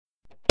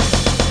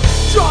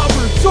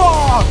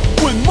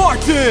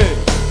Martin!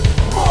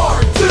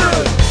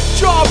 Martin!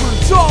 Jobber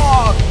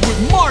Talk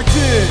with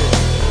Martin!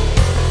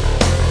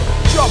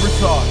 Jobber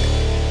Talk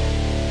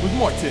with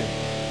Martin.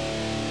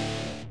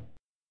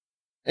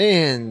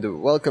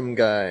 And welcome,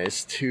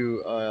 guys,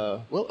 to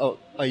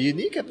a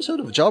unique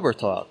episode of Jobber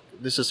Talk.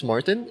 This is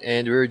Martin,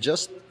 and we're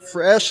just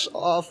fresh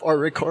off our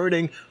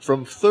recording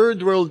from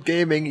Third World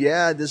Gaming.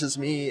 Yeah, this is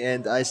me,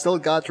 and I still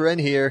got Ren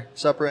here.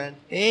 Sup, Ren?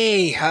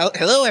 Hey,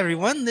 hello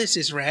everyone, this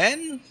is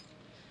Ren.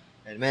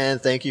 And man,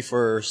 thank you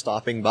for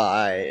stopping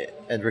by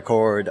and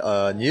record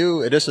a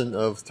new edition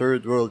of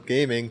Third World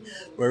Gaming,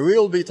 where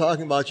we'll be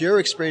talking about your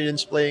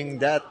experience playing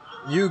that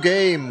new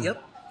game.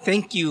 Yep,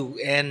 thank you.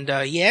 And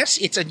yes,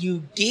 it's a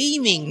new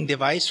gaming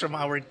device from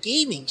our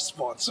gaming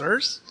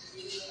sponsors.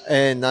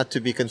 And not to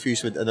be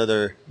confused with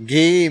another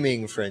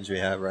gaming friends we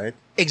have, right?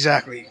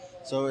 Exactly.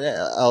 So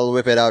yeah, I'll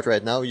whip it out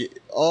right now.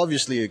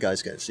 Obviously, you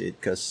guys can see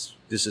it because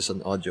this is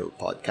an audio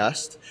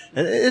podcast,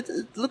 and it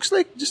looks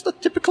like just a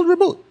typical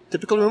remote.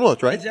 Typical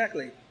remote, right?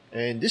 Exactly.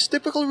 And this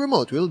typical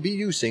remote we'll be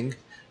using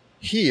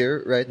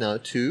here right now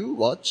to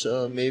watch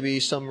maybe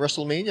some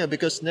WrestleMania,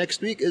 because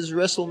next week is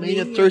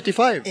WrestleMania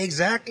 35.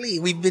 Exactly.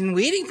 We've been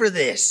waiting for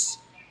this.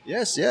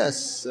 Yes.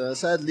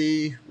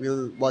 Sadly,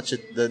 we'll watch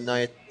it the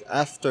night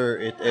after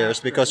it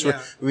airs because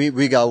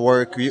we got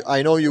work.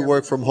 I know you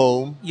work from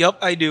home. Yep,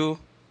 I do.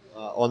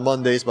 On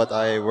Mondays, but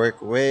I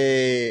work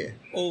way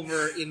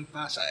over in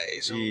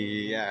Pasay. So.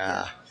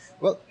 Yeah.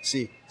 Well,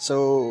 see.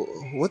 So,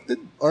 what did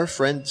our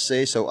friend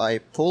say? So I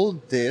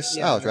pulled this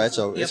out, right?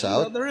 So it's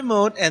pull out. The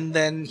remote and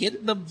then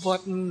hit the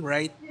button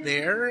right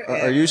there.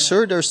 Are you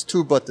sure there's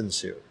two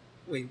buttons here?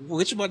 Wait,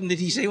 which button did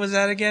he say was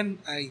that again?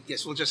 I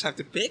guess we'll just have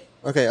to pick.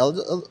 Okay,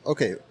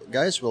 okay,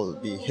 guys, we'll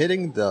be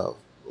hitting the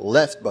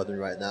left button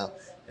right now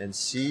and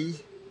see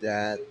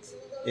that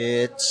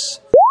it's.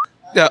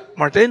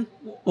 Martin.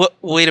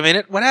 Wait a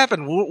minute. What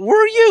happened?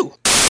 Where are you?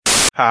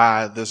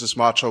 Hi, this is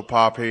Macho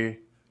Poppy.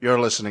 You're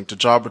listening to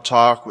Jobber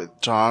Talk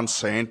with John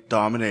St.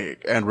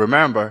 Dominic. And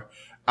remember,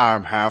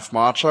 I'm half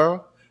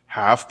macho,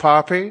 half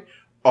poppy,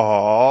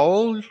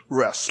 all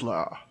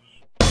wrestler.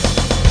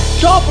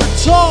 Jobber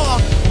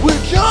Talk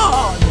with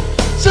John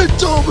St.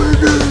 Dominic!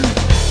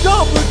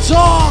 Jobber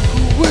Talk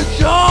with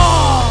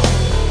John!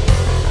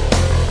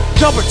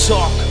 Jobber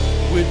Talk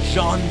with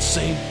John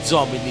St.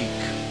 Dominic.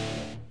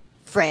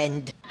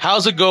 Friend.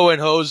 How's it going,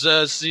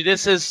 hoses?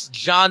 This is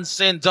John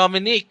St.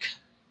 Dominic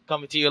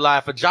coming to you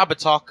live for Jobber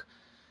Talk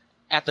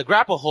at the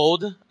Grapple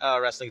Hold,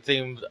 wrestling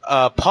themed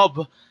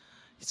pub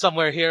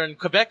somewhere here in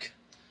Quebec.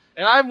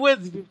 And I'm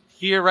with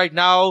here right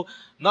now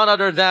none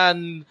other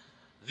than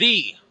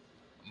the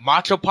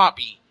Macho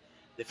Poppy,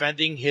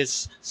 defending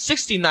his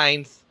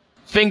 69th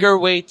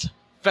Fingerweight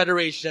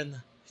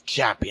Federation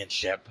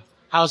Championship.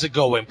 How's it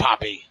going,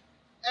 Poppy?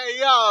 Hey,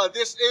 yo,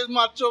 this is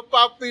Macho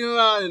Papi,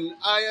 man.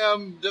 I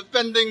am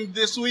defending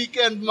this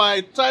weekend my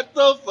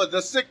title for the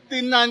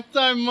 69th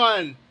time,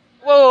 man.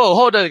 Whoa,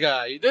 hold on,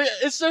 guy.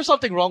 Is there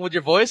something wrong with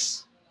your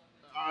voice?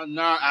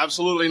 No,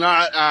 absolutely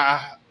not.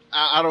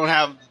 I don't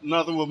have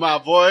nothing with my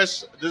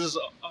voice. This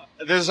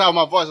is how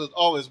my voice has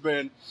always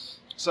been.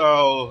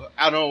 So,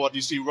 I don't know what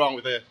you see wrong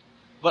with it.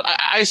 But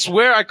I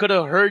swear I could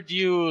have heard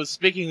you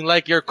speaking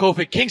like you're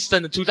Kofi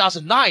Kingston in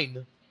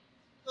 2009.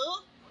 Who?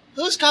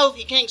 Who's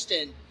Kofi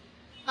Kingston?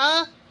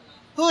 Huh?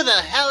 Who the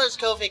hell is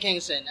Kofi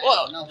Kingston? I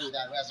don't know who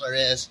that wrestler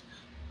is.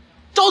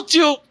 Don't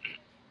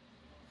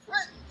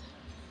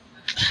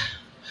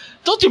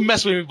you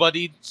mess with me,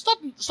 buddy.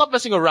 Stop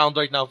messing around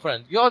right now,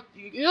 friend. You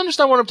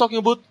understand what I'm talking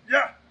about?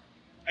 Yeah,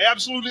 I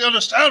absolutely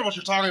understand what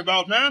you're talking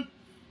about, man.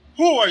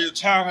 Who are you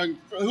telling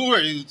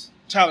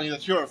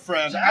that you're a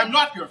friend? I'm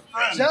not your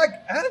friend. Jag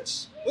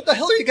Ants? What the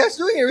hell are you guys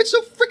doing here? It's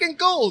so freaking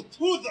cold.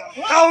 Who the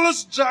hell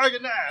is Jag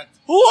and Ant?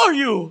 Who are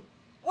you?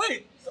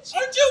 Wait,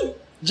 aren't you?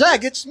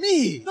 Jag, it's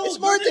me. No, it's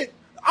Martin.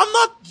 I'm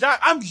not Jack.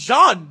 I'm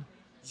Jean.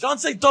 Jean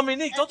St.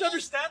 Dominic. Don't you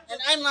understand? And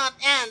I'm not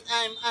Ant.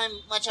 I'm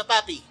Macho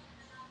Papi.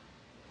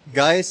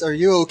 Guys, are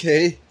you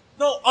okay?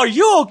 No, are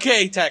you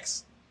okay,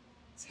 Tex?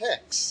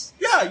 Tex.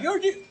 Yeah,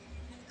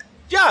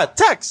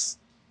 Tex.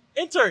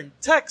 Intern,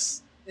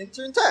 Tex.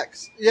 Intern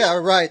Tex. Yeah,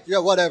 right. Yeah,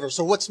 whatever.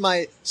 So what's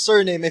my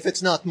surname if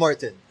it's not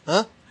Martin?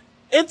 Huh?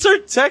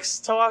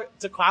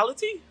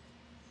 Intertextuality?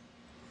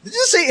 Did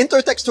you say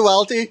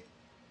intertextuality?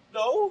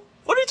 No.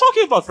 What are you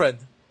talking about, friend?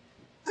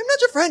 I'm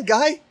not your friend,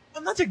 guy.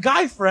 I'm not your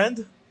guy,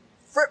 friend.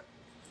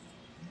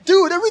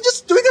 Dude, are we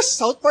just doing a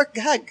South Park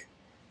gag?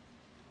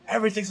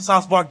 Everything's a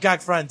South Park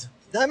gag, friend.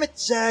 Damn it,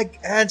 Jag,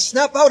 and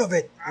snap out of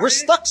it. We're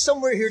stuck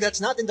somewhere here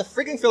that's not in the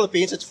frigging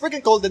Philippines. It's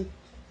frigging cold and...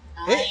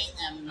 I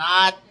am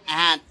not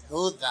Ant.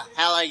 Who the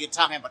hell are you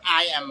talking about?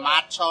 I am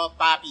Macho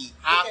Papi.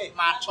 Half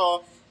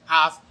macho,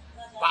 half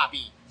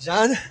Papi.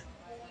 John,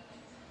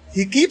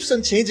 he keeps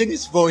on changing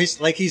his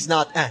voice like he's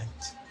not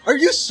Ant. Are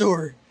you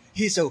sure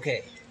he's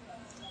okay?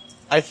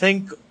 I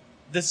think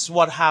this is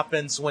what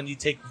happens when you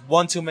take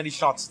one too many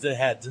shots to the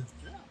head.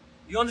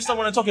 You understand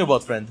what I'm talking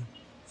about, friend?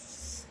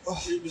 Oh,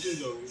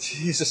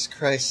 Jesus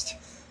Christ.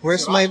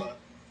 Where's my...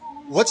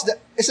 What's that?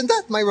 Isn't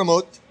that my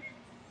remote?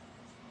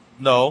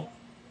 No.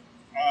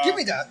 Give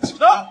me that.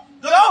 No!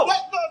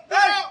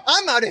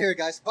 I'm out of here,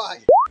 guys. Bye.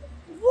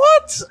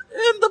 What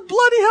in the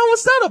bloody hell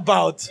was that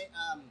about?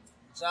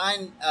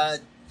 John,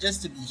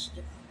 just to be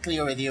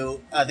clear with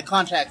you, the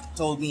contract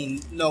told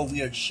me no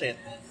weird shit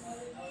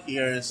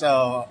here,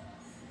 so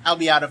I'll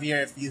be out of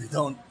here if you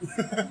don't,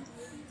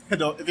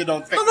 if you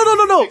don't fix,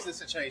 No. fix the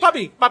situation.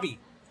 Papi.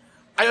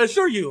 I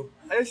assure you,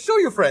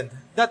 friend,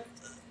 that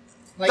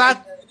Like,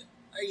 that-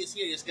 are you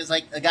serious? Because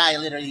like a guy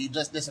literally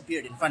just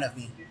disappeared in front of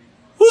me.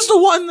 who's the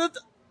one that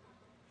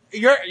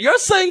you're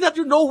saying that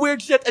you know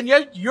weird shit, and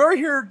yet you're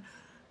here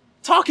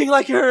talking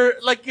like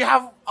you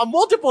have a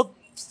multiple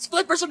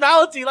split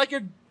personality, like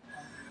you're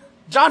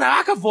John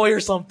McAvoy or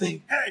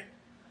something. Hey,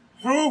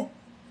 who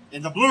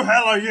in the blue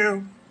hell are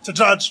you to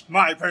judge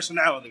my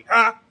personality,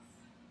 huh?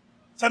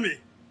 Tell me.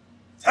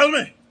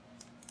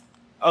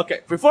 Okay,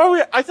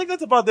 I think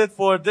that's about it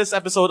for this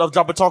episode of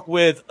Jobber Talk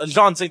with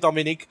Jean Saint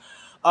Dominique.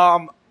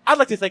 I'd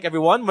like to thank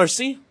everyone,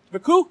 Mercy,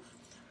 Riku,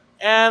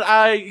 and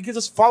you can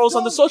just follow us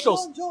on the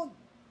socials. John,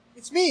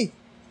 it's me,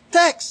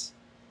 Tex.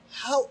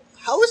 How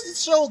is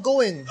this show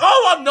going?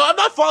 Oh, I'm not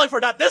falling for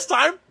that this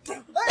time.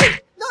 Hey,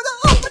 no,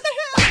 oh, what the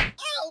hell?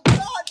 Oh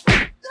God,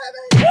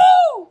 damn it!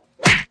 Woo!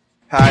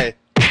 Hi,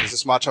 this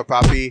is Macho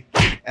Papi,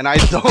 and I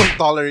don't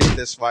tolerate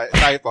this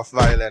type of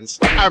violence.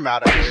 I'm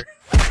out of here.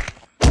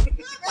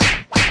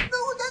 No,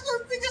 that's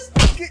our biggest.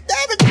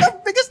 Damn it, our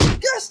biggest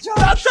guest,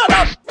 John. Shut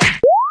up!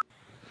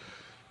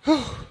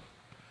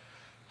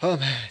 Oh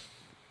man,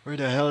 where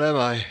the hell am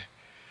I?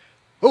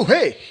 Oh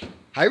hey,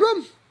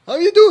 Hiram, how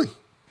you doing?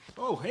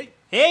 Oh,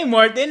 hey,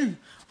 Martin.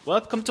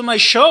 Welcome to my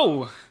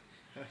show.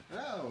 Oh,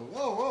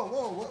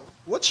 whoa!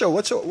 What show?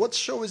 What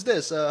show is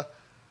this?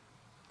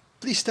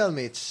 Please tell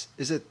me,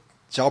 is it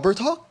Jobber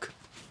Talk?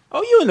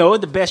 Oh, you know,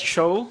 the best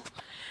show.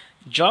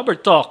 Jobber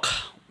Talk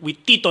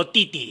with Tito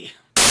Titi.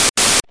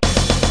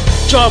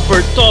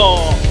 Jobber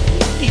Talk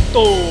with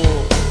Tito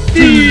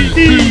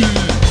Titi.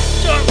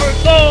 Jobber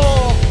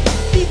Talk,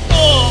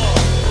 Tito.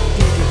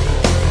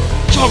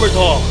 Jobber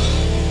Talk.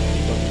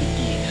 Tito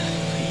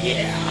Titi.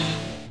 Yeah.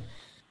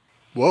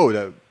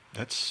 Whoa,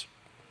 that's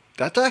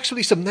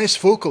actually some nice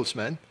vocals,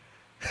 man.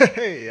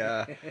 Hey,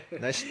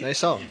 nice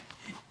song.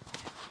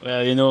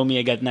 Well, you know me,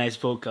 I got nice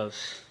vocals.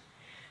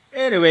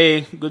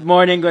 Anyway, good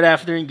morning, good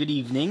afternoon, good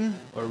evening,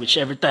 or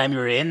whichever time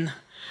you're in.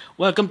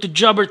 Welcome to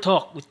Jobber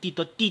Talk with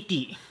Tito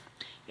Titi.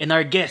 And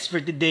our guest for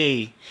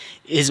today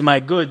is my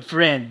good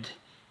friend,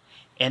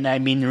 and I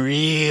mean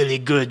really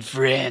good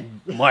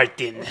friend,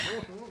 Martin.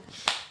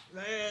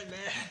 Man,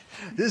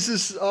 this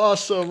is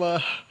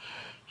awesome.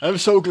 I'm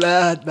so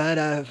glad, man.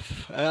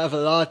 I have a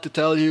lot to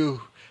tell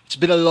you. It's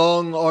been a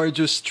long,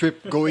 arduous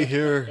trip going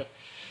here.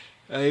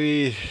 I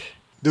mean,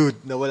 dude,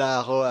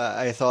 nawala ako.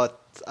 I thought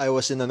I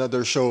was in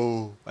another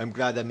show. I'm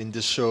glad I'm in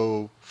this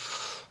show.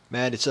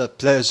 Man, it's a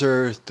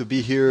pleasure to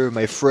be here.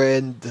 My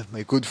friend,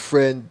 my good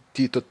friend,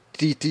 Tito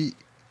Titi,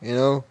 you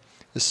know,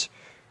 it's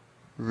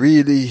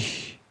really,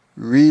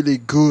 really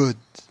good,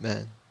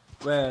 man.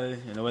 Well,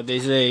 you know what they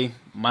say,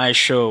 my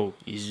show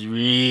is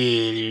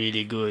really,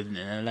 really good. And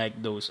I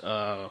like those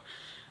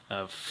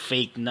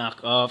fake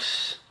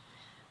knockoffs.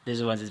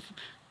 This one is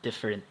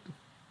different.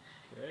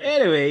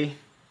 Anyway,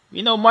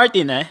 you know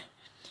Martin,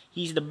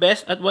 he's the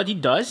best at what he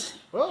does.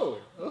 Oh,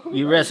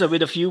 We wrestled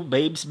with a few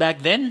babes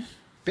back then.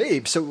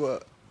 babe.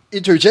 So,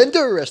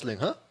 intergender wrestling,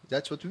 huh?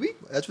 That's what we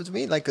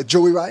mean, like a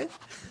Joey Ryan.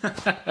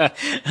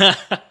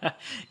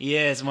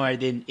 Yes,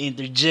 Martin,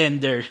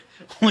 intergender.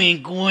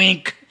 Wink,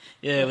 wink.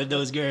 Yeah, with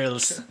those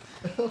girls.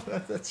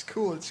 That's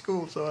cool. It's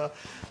cool. So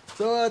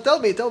tell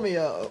me,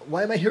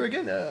 why am I here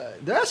again?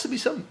 There has to be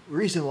some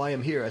reason why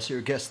I'm here as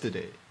your guest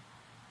today.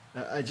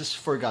 I just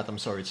forgot. I'm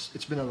sorry.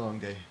 It's been a long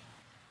day.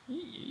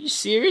 You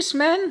serious,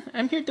 man?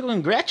 I'm here to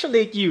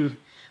congratulate you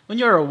on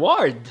your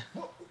award.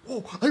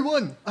 Oh, I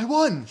won.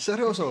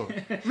 Seryoso.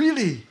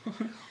 Really?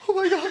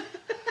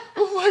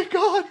 Oh my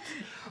god.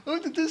 Oh,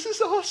 this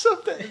is awesome.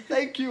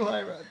 Thank you,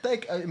 Hyra.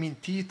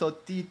 Tito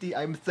Titi.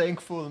 I'm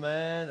thankful,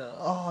 man.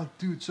 Oh,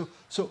 dude. So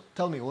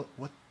tell me,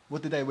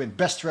 what did I win?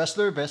 Best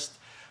wrestler, best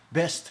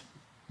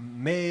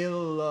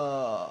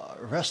male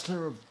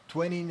wrestler of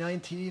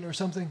 2019 or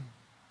something?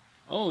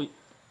 Oh,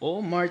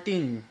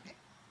 Martin,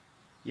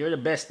 you're the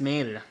best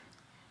male.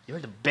 You're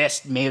the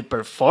best male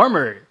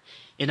performer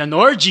in an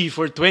orgy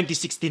for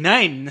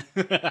 2069.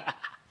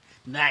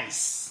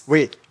 Nice.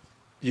 Wait,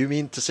 you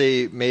mean to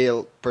say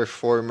male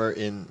performer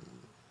in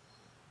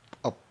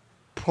a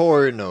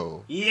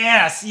porno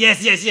Yes.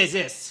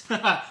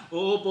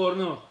 Oo,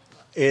 porno.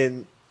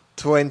 in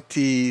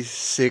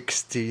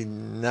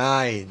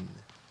 2069?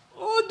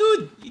 Oh,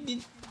 dude,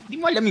 di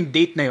mo alam yung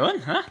date na yon,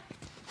 ha?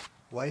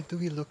 Why do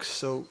we look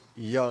so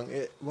young?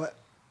 What?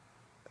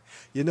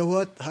 You know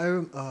what,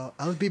 Hiram?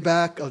 I'll be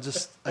back.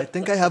 I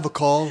think I have a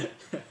call.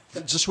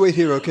 Just wait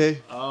here, okay?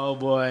 Oh,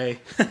 boy.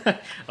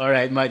 All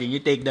right, Martin, you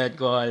take that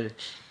call.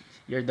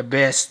 You're the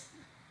best.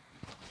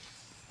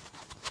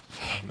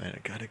 Oh, man, I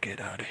gotta get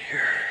out of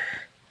here.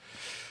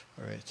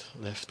 All right,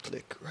 left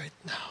click right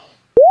now.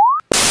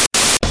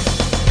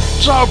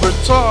 Jobber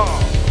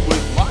Talk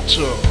with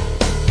Macho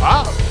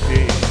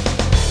Papi.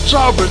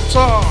 Jobber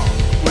Talk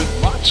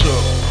with Macho.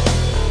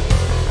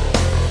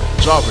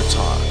 Jobber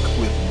Talk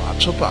with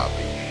Macho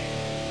Papi.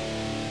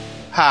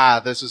 Hi,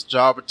 this is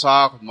Jobber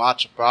Talk with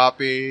Macho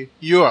Papi.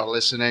 You are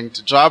listening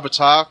to Jobber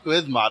Talk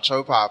with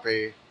Macho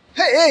Papi.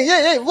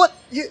 Hey, what?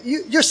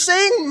 You're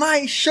saying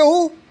my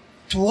show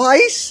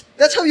twice?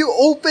 That's how you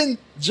open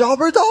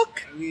Jobber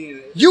Talk? I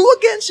mean, You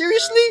again?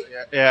 Seriously?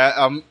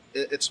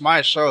 it's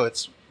my show.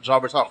 It's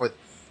Jobber Talk with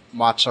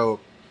Macho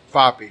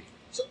Papi.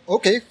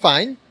 Okay,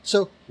 fine.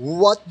 So,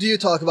 what do you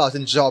talk about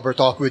in Jobber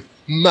Talk with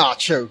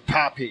Macho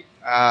Papi?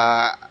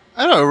 I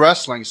don't know,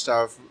 wrestling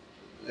stuff.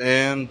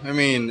 And I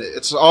mean,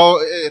 it's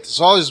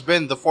always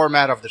been the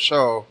format of the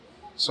show.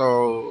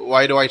 So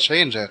why do I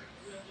change it?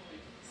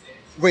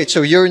 Wait,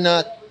 so you're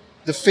not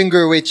the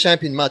fingerweight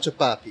champion Macho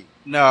Papi?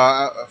 No,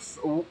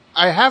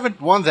 I haven't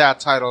won that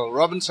title.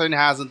 Robinson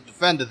hasn't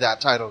defended that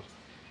title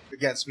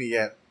against me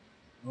yet.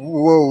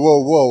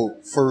 Whoa.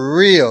 For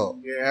real?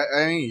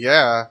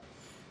 Yeah.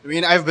 I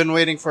mean, I've been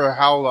waiting for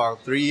how long?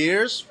 3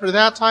 years for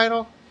that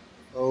title?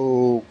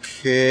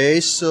 Okay,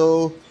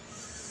 so...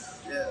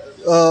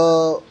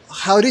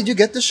 how did you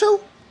get the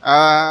show?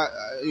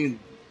 The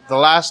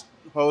last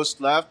host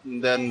left,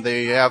 and then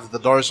they have the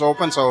doors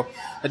open, so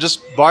I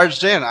just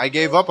barged in. I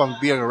gave up on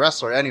being a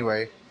wrestler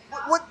anyway.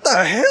 What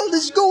the hell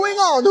is going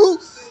on? Who?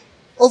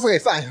 Okay,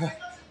 fine.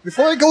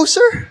 Before I go,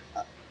 sir,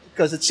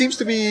 because it seems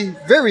to be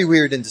very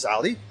weird in this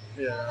alley.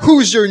 Yeah.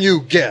 Who's your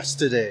new guest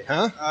today,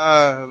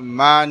 huh?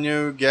 My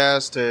new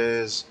guest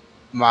is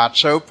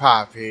Macho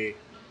Papi.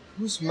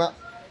 Who's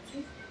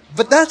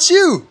But that's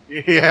you!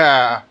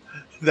 Yeah,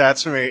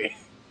 that's me.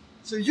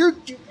 So you're...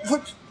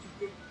 What?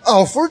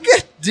 Oh,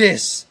 forget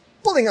this!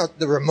 Pulling out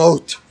the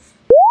remote.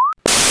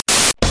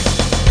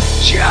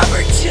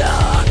 Jobber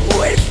Talk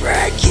with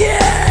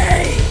Frankie.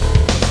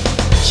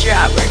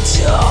 Jobber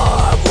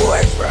Talk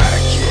with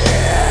Frankie.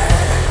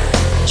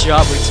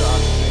 Jobber Talk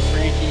with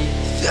Frankie.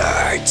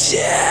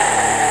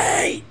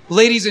 30.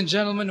 Ladies and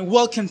gentlemen,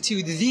 welcome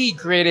to the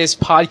greatest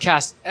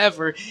podcast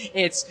ever.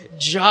 It's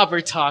Jobber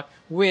Talk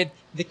with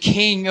the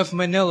King of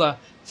Manila,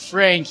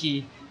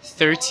 Frankie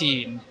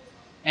 13.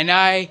 And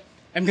I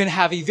am going to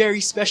have a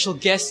very special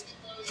guest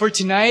for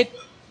tonight,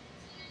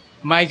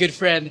 my good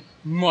friend,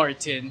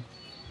 Martin.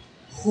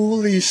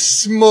 Holy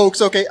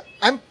smokes, okay.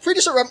 I'm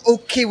pretty sure I'm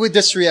okay with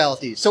this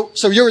reality. So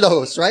you're the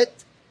host, right?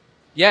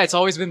 Yeah, it's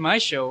always been my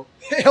show.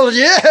 Hell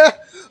yeah!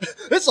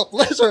 It's a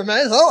pleasure,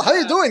 man. How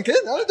you doing,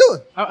 kid? How you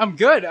doing? I'm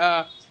good.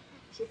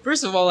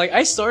 First of all,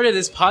 I started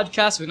this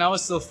podcast when I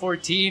was still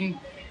 14,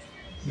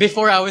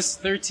 before I was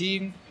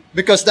 13.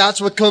 Because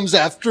that's what comes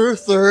after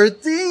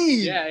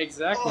 13. Yeah,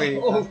 exactly.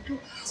 Oh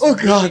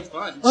God!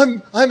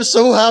 fun. I'm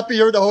so happy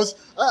you're the host.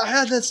 I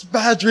had this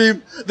bad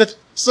dream that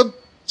some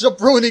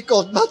jabroni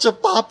called Macho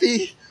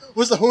Papi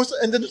was the host,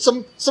 and then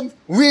some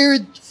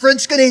weird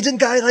French Canadian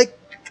guy like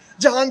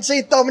John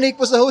St. Dominic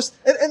was the host,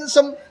 and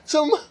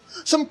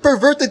some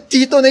perverted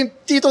Tito named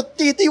Tito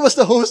Titi was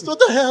the host. What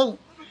the hell?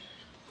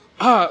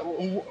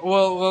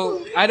 Well,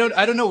 I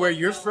don't know where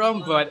you're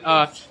from, but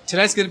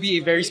tonight's gonna be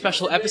a very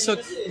special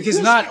episode because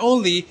not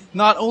only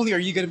are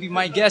you gonna be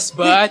my guest,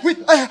 but Wait,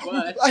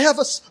 I have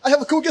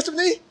a cool guest with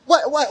me.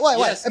 Why?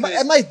 Yes, Am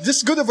I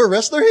this good of a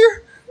wrestler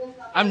here?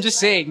 I'm just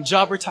saying,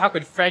 Jobber Talk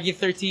with Frankie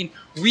 13,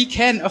 we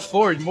can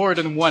afford more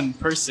than one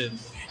person,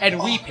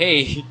 and we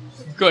pay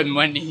good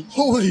money.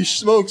 Holy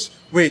smokes!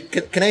 Wait,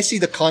 can I see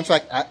the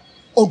contract?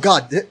 Oh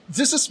God,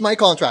 this is my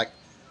contract.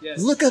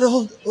 Yes. Look at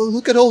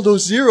all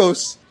those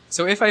zeros.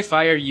 So if I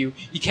fire you,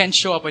 you can't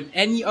show up on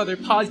any other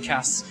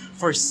podcasts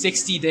for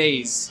 60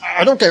 days.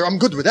 I don't care. I'm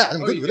good with that. I'm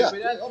good you with good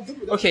that.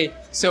 with that? Okay,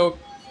 so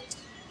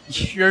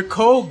your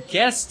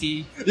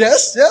co-guestie,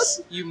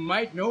 Yes. you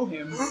might know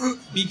him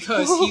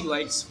because he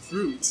likes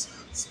fruits,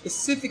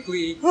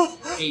 specifically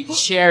a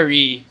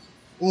cherry.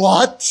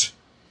 What?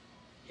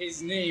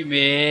 His name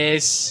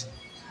is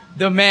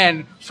the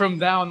man from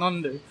down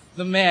under,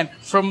 the man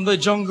from the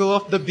jungle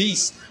of the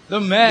beast,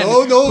 the man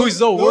who's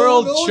the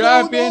world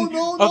champion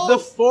of the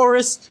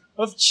forest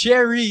of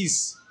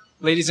cherries.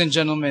 Ladies and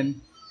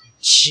gentlemen,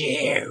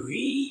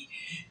 Jerry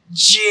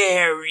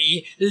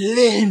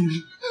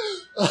Lynn.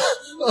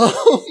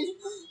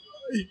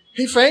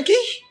 Hey Frankie.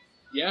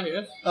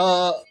 Yeah.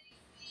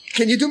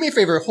 Can you do me a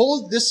favor?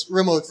 Hold this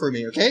remote for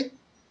me, okay?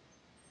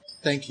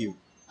 Thank you.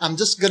 I'm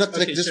just gonna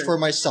click Okay, this sure. for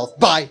myself.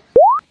 Bye.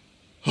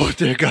 Oh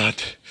dear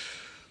God,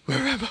 where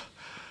am I?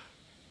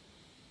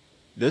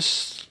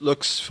 This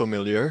looks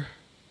familiar.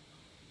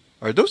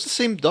 Are those the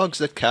same dogs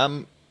that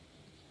Camus?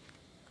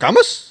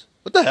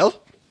 What the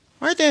hell?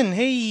 Martin,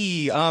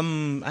 hey,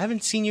 I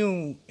haven't seen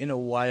you in a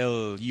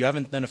while. You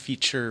haven't done a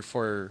feature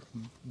for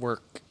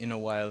work in a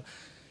while.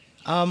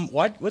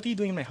 What are you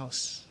doing in my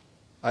house?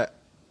 I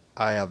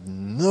have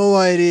no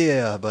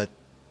idea, but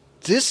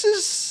this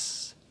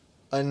is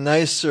a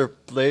nicer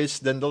place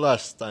than the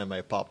last time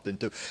I popped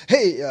into.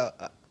 Hey,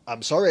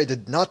 I'm sorry, I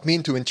did not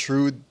mean to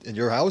intrude in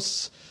your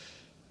house.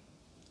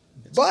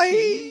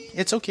 Bye.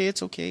 It's okay.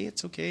 It's okay.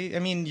 It's okay. I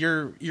mean,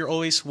 you're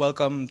always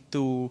welcome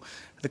to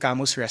the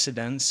Camus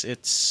residence.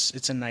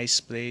 It's a nice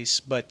place,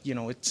 but you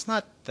know, it's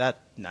not that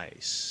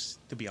nice,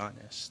 to be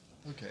honest.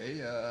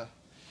 Okay,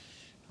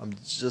 I'm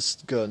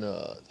just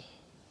gonna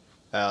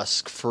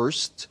ask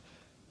first.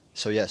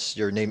 So yes,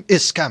 your name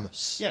is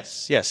Camus.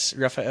 Yes, yes,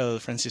 Rafael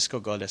Francisco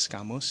Goles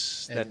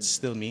Camus. That's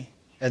still me.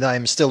 And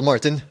I'm still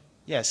Martin.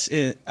 Yes,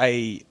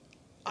 I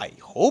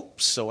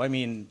hope so. I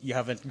mean, you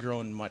haven't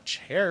grown much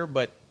hair,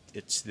 but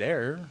it's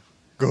there.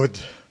 Good.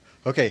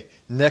 Okay,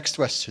 next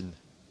question.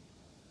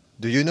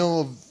 Do you know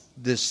of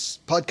this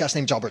podcast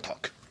named Jobber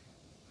Talk?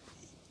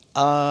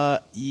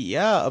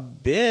 Yeah, a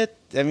bit.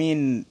 I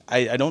mean,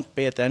 I don't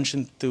pay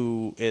attention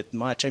to it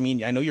much. I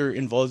mean, I know you're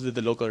involved with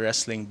the local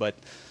wrestling, but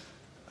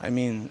I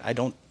mean, I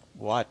don't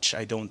watch.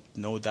 I don't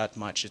know that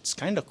much. It's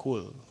kind of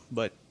cool,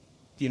 but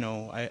you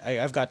know,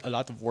 I've got a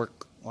lot of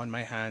work on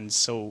my hands.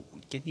 So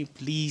can you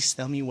please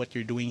tell me what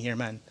you're doing here,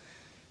 man?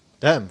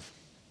 Damn.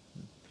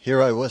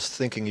 Here I was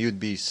thinking you'd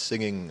be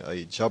singing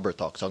a Jobber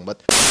Talk song,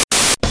 but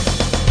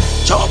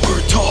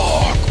Jobber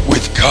Talk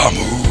with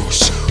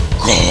Camus.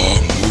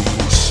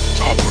 Camus.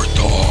 Jobber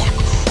Talk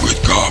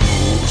with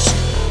Camus.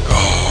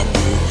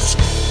 Camus.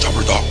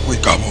 Jobber Talk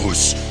with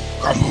Camus.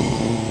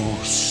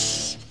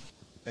 Camus.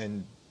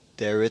 and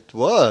there it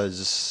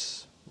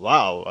was.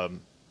 Wow.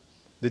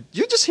 Did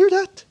you just hear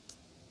that?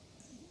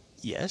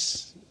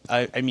 Yes.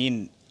 I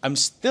mean, I'm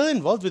still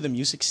involved with the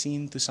music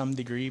scene to some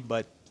degree,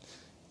 but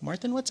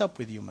Martin, what's up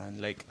with you,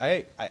 man? Like,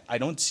 I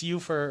don't see you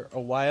for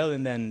a while,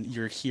 and then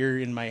you're here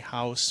in my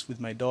house with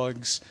my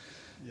dogs.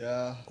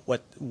 Yeah.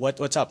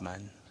 What's up,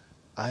 man?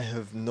 I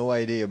have no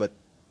idea, but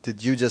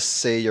did you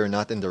just say you're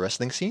not in the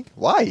wrestling scene?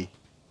 Why?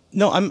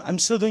 No, I'm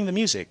still doing the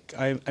music.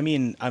 I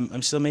mean,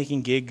 I'm still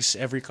making gigs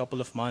every couple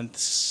of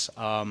months.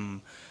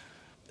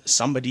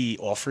 Somebody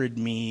offered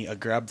me a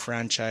Grab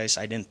franchise.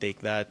 I didn't take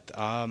that.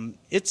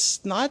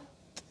 It's not.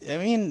 I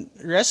mean,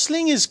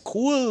 wrestling is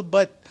cool,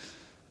 but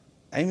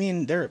I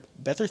mean, there are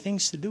better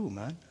things to do,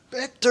 man.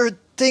 Better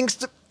things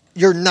to...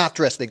 You're not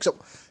wrestling, so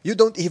you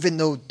don't even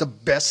know the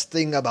best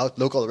thing about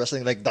local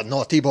wrestling, like the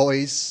Naughty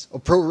Boys or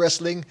pro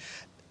wrestling.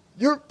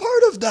 You're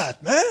part of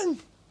that, man.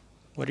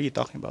 What are you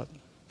talking about?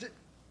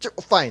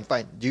 Fine.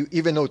 Do you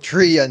even know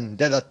Trian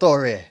De La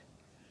Torre?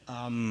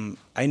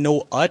 I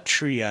know a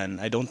Trian.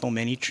 I don't know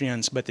many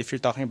Trians, but if you're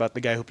talking about the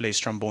guy who plays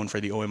trombone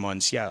for the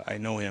Oemons, yeah, I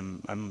know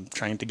him. I'm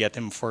trying to get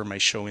him for my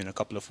show in a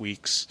couple of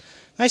weeks.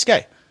 Nice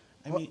guy.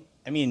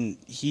 I mean,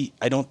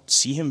 I don't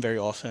see him very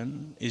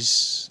often.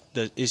 Is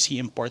he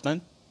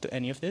important to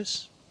any of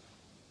this?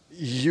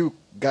 You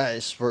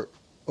guys were...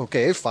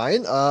 Okay,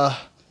 fine.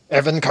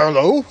 Evan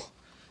Carlo?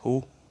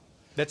 Who?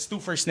 That's two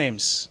first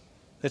names.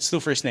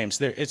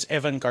 There, it's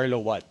Evan Carlo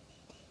what?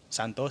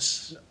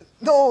 Santos?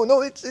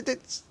 No,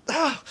 it's...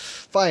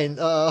 fine.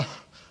 Do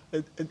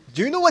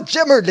you know what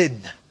Gemerlin?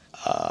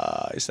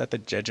 Is that the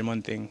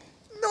Jejemon thing?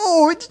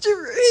 No, it's...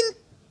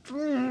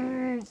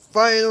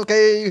 Fine,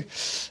 okay.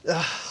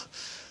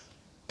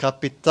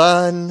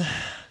 Kapitan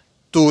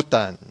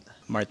Tutan.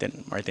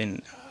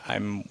 Martin,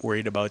 I'm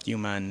worried about you,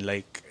 man.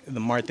 Like, the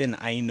Martin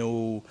I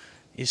know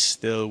is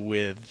still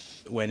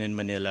with When in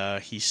Manila.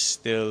 He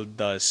still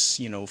does,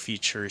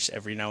 features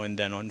every now and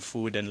then on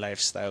food and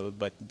lifestyle.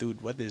 But,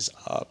 dude, what is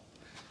up?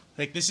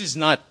 Like, this is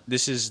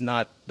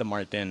not the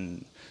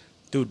Martin.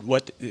 Dude,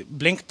 what?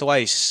 Blink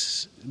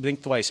twice.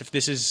 If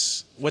this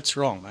is... What's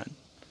wrong, man?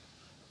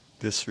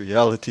 This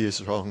reality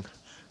is wrong.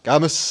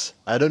 Camus,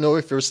 I don't know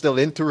if you're still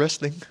into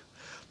wrestling,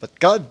 but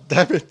god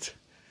damn it,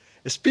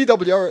 is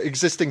PWR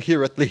existing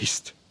here at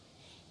least?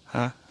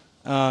 Huh?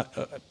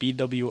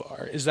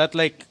 PWR. Is that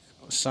like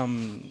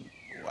some...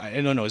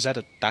 I don't know. Is that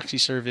a taxi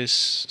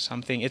service?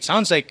 Something? It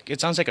sounds like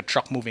a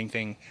truck moving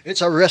thing. It's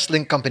a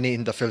wrestling company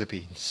in the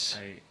Philippines.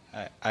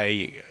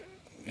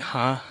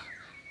 Huh?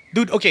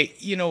 Dude, okay,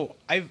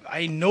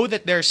 I know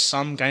that there's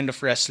some kind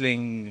of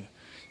wrestling.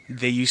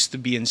 They used to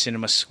be in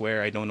Cinema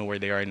Square. I don't know where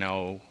they are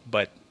now.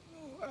 But,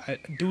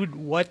 dude,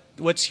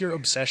 what's your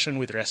obsession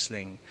with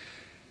wrestling?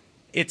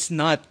 It's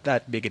not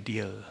that big a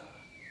deal.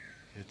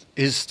 It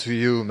is to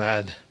you,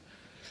 man.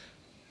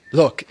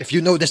 Look, if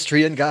you know this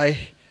Trian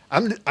guy,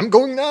 I'm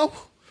going now.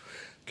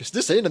 Because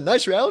this ain't a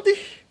nice reality.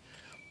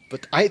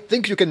 But I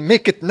think you can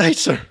make it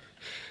nicer.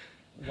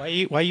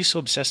 Why are you so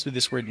obsessed with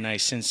this word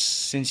nice?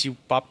 Since you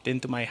popped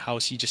into my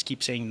house, you just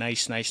keep saying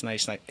nice.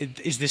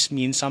 Does this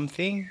mean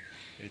something?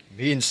 It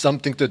means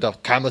something to the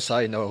Camus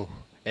I know.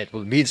 It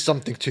will mean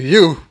something to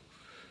you.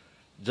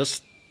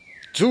 Just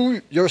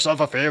do yourself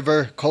a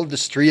favor, call the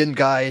Strian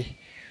guy.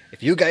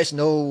 If you guys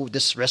know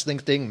this wrestling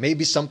thing,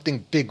 maybe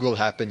something big will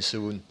happen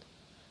soon.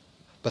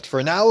 But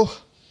for now...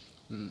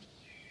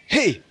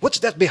 Hey, what's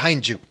that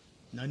behind you?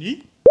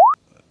 Nani?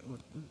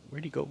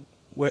 Where'd he go?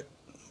 What?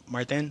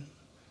 Martin?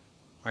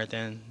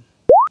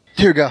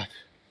 Dear God,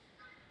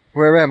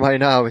 where am I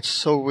now? It's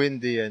so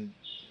windy and...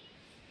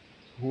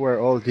 Who are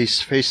all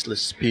these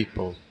faceless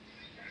people?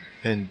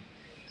 And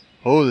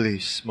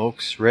holy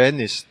smokes, Ren,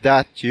 is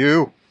that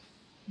you?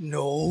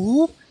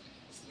 No,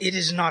 it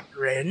is not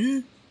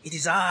Ren. It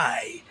is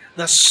I,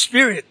 the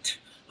spirit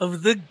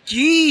of the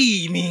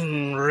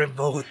gaming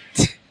remote.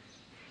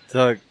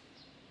 The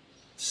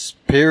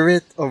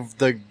spirit of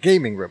the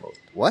gaming remote.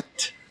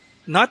 What?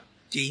 Not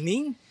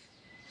gaming,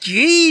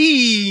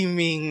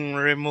 gaming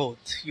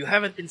remote. You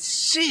haven't been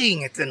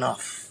saying it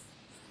enough.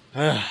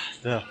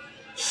 The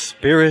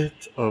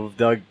spirit of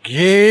the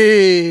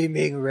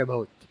gaming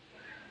remote.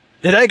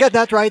 Did I get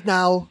that right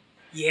now?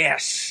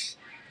 Yes.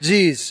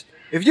 Geez,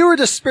 if you were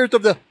the spirit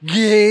of the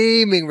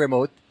gaming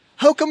remote,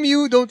 how come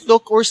you don't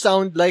look or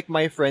sound like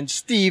my friend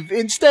Steve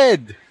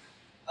instead?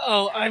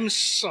 Oh, I'm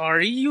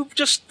sorry. You've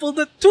just pulled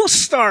a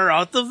 2-star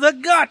out of the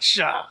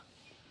gotcha.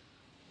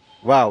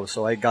 Wow,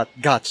 so I got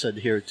gotcha'd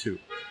here too.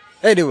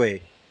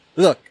 Anyway,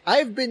 look,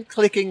 I've been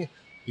clicking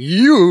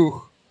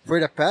you for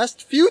the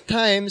past few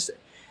times,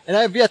 and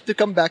I've yet to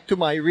come back to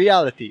my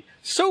reality.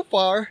 So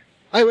far,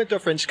 I went to a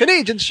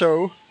French-Canadian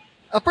show,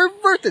 a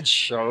perverted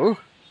show,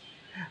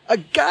 a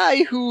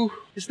guy who,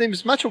 his name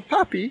is Macho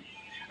Papi,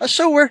 a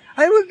show where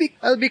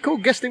I'll be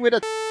co-guesting with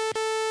a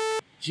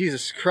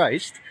Jesus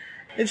Christ,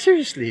 and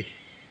seriously,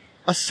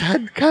 a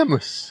sad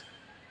Camus.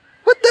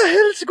 What the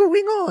hell's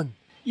going on?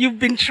 You've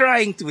been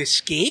trying to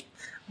escape,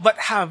 but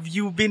have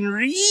you been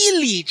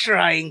really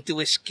trying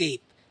to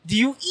escape? Do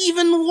you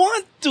even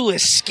want to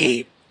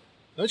escape?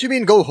 Don't you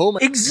mean go home?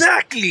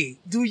 Exactly.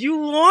 Do you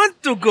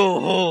want to go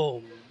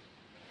home?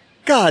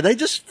 God, I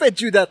just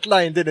fed you that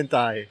line, didn't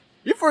I?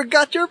 You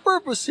forgot your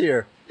purpose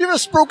here. You're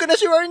as broken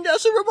as you are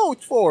as a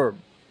remote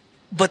form.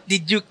 But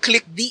did you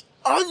click the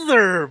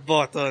other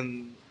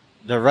button?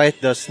 The right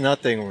does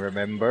nothing,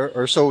 remember?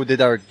 Or so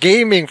did our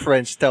gaming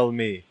friends tell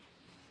me.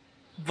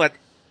 But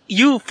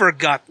you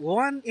forgot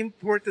one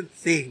important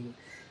thing.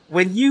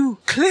 When you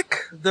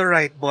click the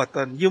right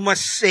button, you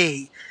must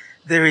say,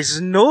 "There is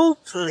no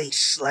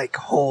place like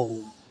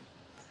home."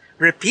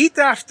 Repeat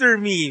after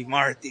me,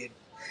 Martin.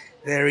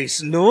 There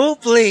is no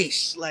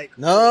place like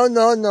No.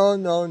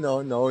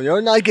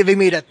 You're not giving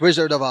me that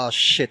Wizard of Oz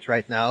shit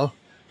right now.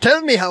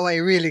 Tell me how I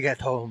really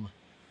get home.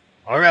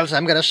 Or else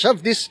I'm gonna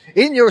shove this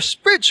in your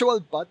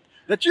spiritual butt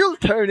that you'll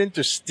turn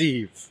into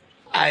Steve.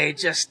 I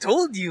just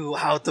told you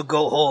how to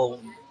go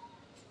home.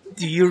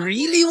 Do you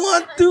really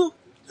want to?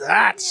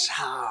 That's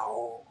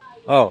how.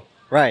 Oh,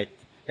 right.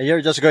 And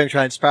you're just going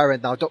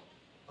transparent now.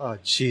 Oh,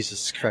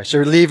 Jesus Christ.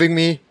 You're leaving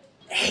me?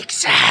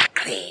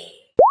 Exactly.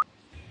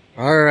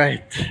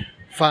 Alright.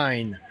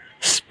 Fine.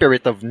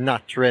 Spirit of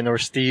Natren or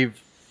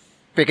Steve.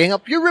 Picking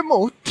up your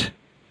remote.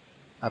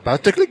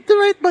 About to click the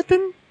right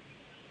button.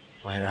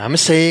 When I'm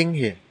saying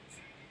it.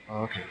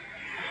 Okay.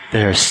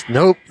 There's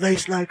no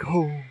place like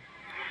home.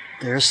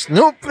 There's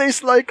no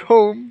place like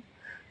home.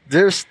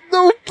 There's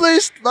no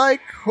place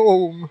like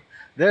home.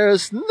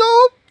 There's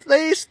no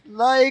place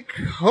like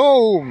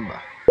home.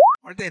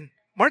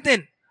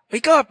 Martin,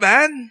 wake up,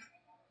 man.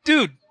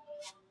 Dude.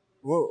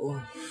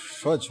 Whoa,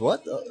 fudge,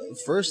 what?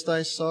 First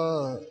I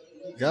saw...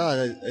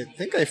 God, I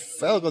think I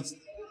fell, but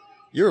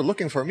you were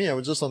looking for me. I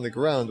was just on the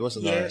ground,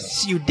 wasn't I?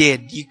 Yes, you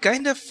did. You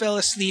kind of fell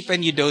asleep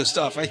and you dozed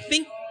off. I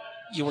think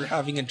you were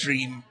having a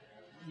dream.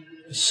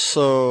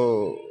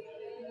 So...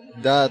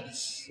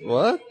 That's...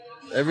 What?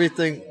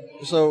 Everything...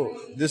 So,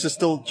 this is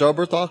still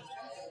Jobber Talk?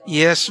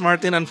 Yes,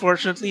 Martin,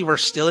 unfortunately, we're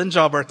still in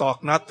Jobber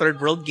Talk, not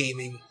Third World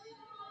Gaming.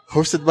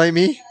 Hosted by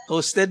me?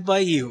 Hosted by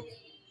you.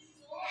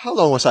 How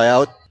long was I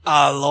out?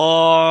 A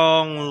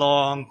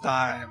long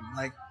time.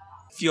 Like,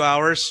 a few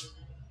hours.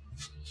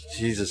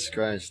 Jesus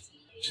Christ.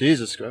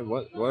 Jesus Christ.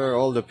 What are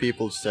all the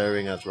people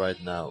staring at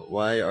right now?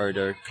 Why are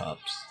there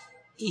cops?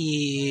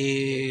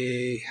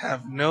 I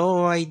have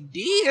no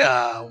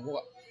idea.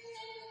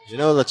 You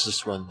know, let's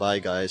just run by,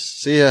 guys.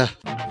 See ya.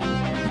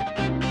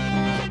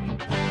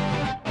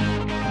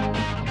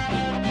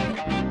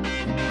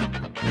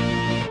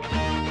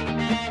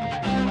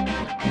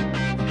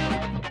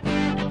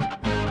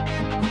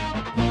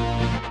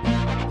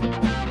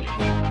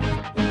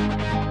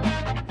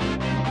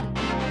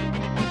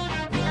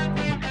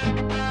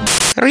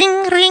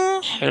 Ring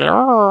ring.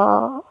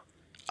 Hello.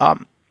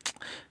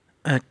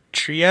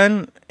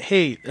 Trian.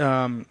 Hey.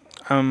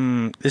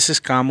 This is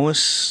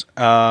Camus.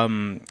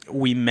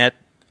 We met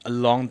a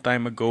long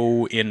time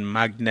ago in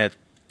Magnet,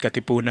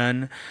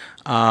 Katipunan.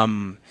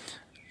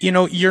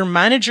 Your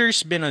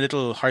manager's been a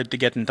little hard to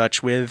get in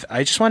touch with.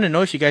 I just want to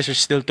know if you guys are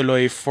still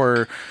tuloy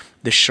for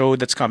the show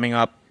that's coming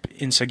up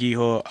in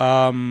Sagiho.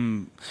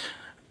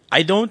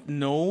 I don't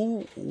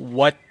know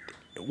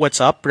what's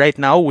up right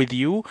now with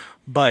you,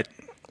 but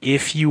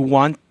if you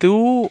want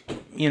to,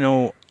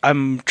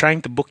 I'm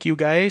trying to book you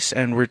guys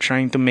and we're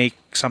trying to make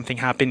something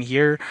happen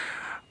here.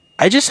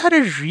 I just had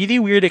a really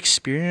weird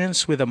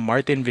experience with a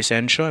Martin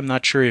Vicencio. I'm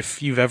not sure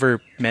if you've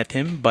ever met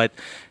him, but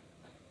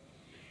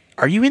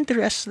are you into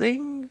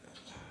wrestling?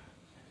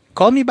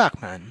 Call me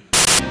back, man.